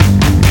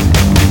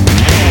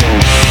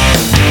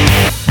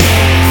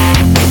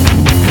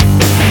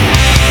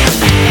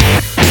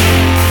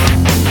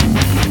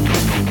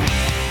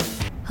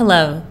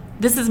Hello,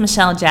 this is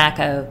Michelle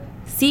Jacko,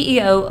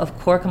 CEO of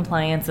Core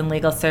Compliance and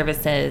Legal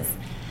Services.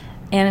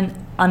 And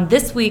on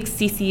this week's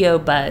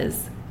CCO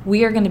Buzz,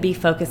 we are going to be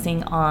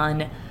focusing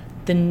on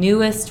the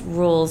newest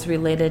rules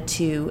related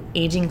to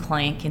aging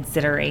client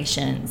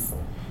considerations.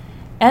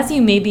 As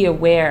you may be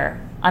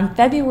aware, on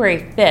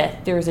February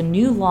 5th, there is a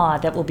new law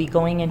that will be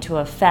going into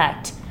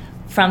effect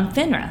from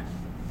FINRA,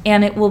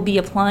 and it will be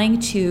applying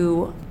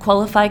to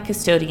qualified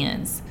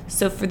custodians.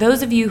 So for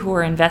those of you who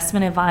are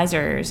investment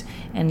advisors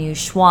and use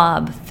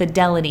Schwab,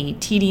 Fidelity,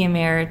 TD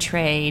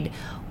Ameritrade,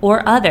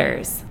 or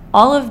others,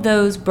 all of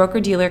those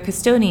broker-dealer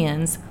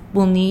custodians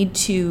will need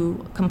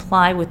to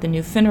comply with the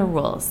new FINRA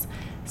rules.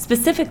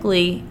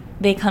 Specifically,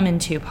 they come in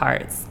two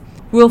parts.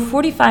 Rule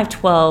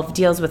 4512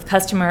 deals with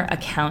customer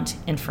account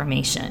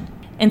information,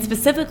 and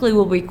specifically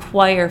will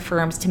require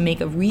firms to make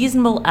a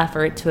reasonable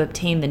effort to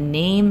obtain the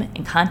name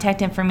and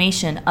contact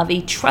information of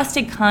a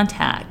trusted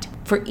contact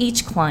for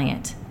each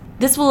client.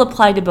 This will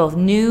apply to both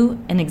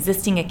new and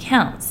existing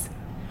accounts.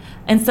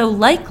 And so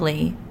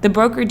likely, the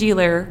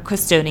broker-dealer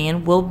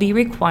custodian will be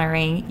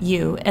requiring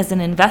you as an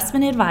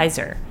investment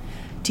advisor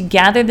to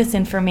gather this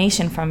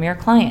information from your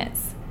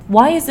clients.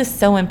 Why is this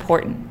so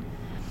important?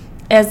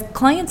 As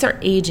clients are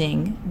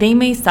aging, they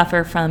may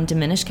suffer from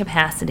diminished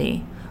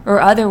capacity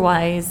or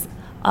otherwise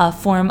a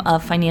form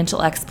of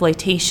financial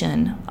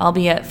exploitation,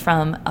 albeit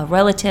from a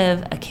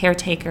relative, a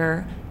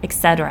caretaker,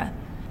 etc.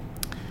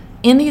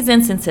 In these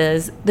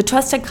instances, the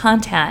trusted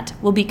contact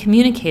will be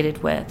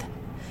communicated with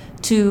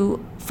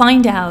to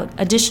find out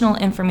additional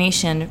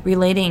information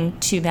relating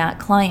to that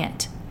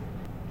client.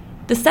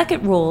 The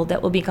second rule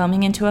that will be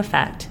coming into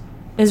effect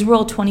is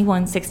Rule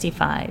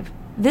 2165.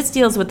 This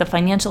deals with the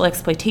financial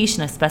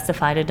exploitation of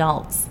specified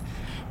adults.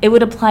 It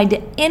would apply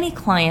to any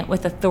client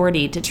with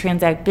authority to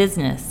transact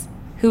business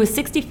who is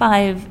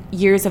 65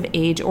 years of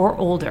age or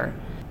older,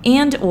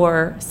 and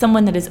or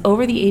someone that is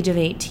over the age of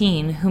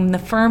 18 whom the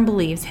firm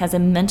believes has a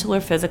mental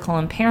or physical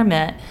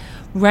impairment,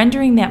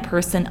 rendering that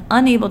person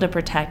unable to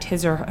protect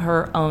his or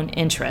her own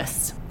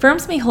interests.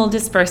 Firms may hold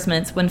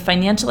disbursements when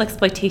financial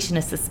exploitation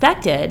is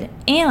suspected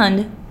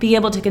and be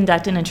able to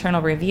conduct an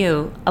internal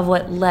review of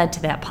what led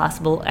to that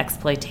possible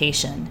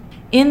exploitation.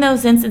 In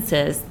those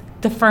instances,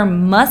 the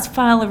firm must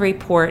file a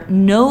report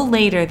no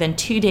later than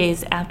 2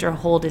 days after a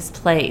hold is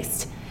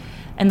placed,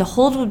 and the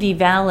hold will be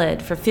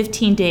valid for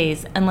 15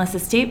 days unless a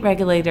state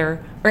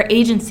regulator or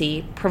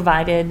agency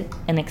provided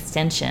an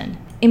extension.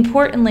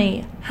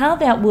 Importantly, how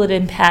that would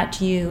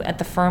impact you at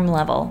the firm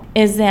level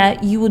is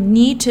that you would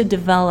need to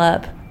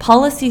develop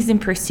policies and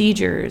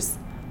procedures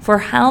for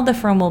how the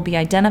firm will be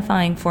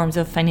identifying forms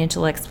of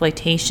financial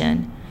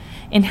exploitation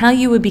and how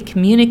you would be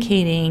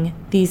communicating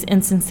these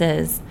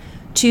instances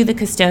to the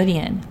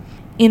custodian.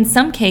 In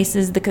some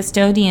cases, the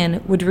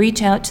custodian would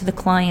reach out to the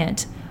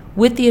client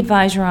with the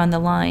advisor on the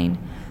line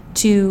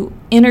to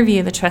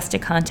interview the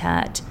trusted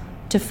contact,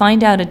 to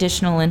find out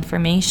additional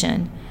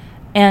information,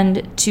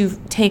 and to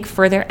take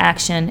further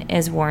action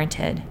as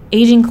warranted.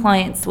 Aging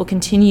clients will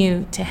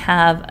continue to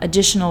have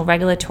additional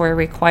regulatory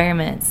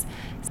requirements.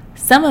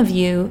 Some of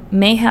you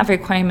may have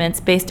requirements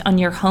based on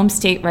your home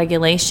state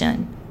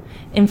regulation.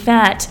 In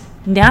fact,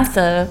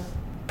 NASA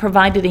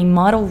provided a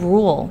model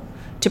rule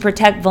to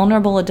protect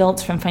vulnerable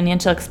adults from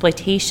financial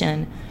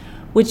exploitation,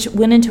 which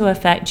went into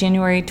effect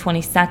January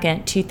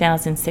 22,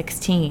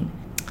 2016.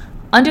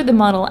 Under the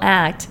Model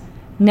Act,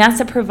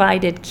 NASA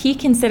provided key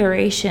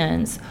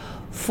considerations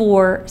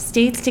for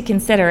states to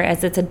consider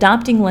as it's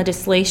adopting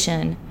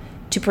legislation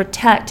to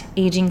protect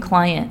aging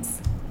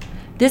clients.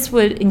 This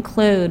would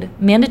include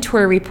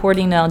mandatory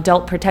reporting to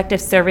adult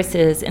protective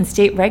services and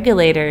state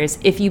regulators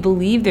if you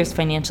believe there's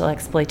financial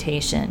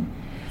exploitation.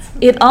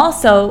 It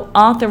also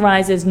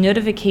authorizes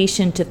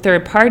notification to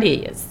third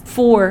parties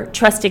for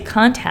trusted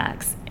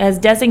contacts as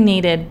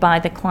designated by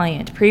the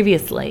client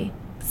previously.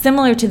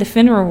 Similar to the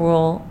FINRA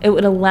rule, it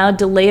would allow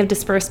delay of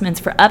disbursements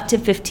for up to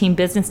 15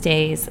 business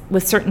days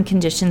with certain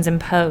conditions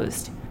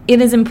imposed.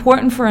 It is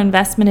important for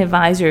investment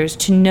advisors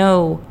to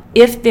know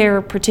if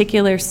their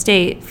particular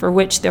state for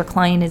which their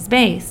client is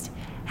based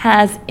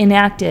has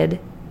enacted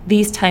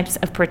these types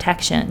of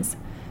protections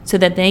so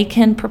that they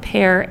can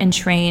prepare and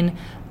train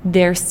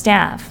their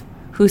staff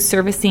who's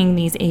servicing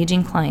these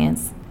aging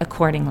clients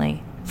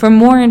accordingly. For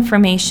more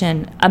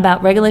information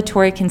about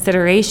regulatory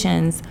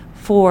considerations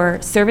for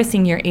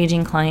servicing your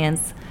aging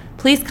clients,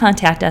 please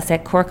contact us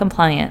at Core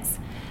Compliance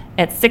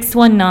at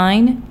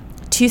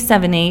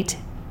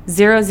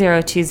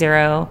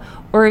 619-278-0020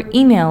 or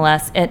email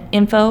us at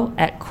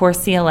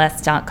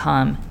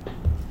info@corecls.com.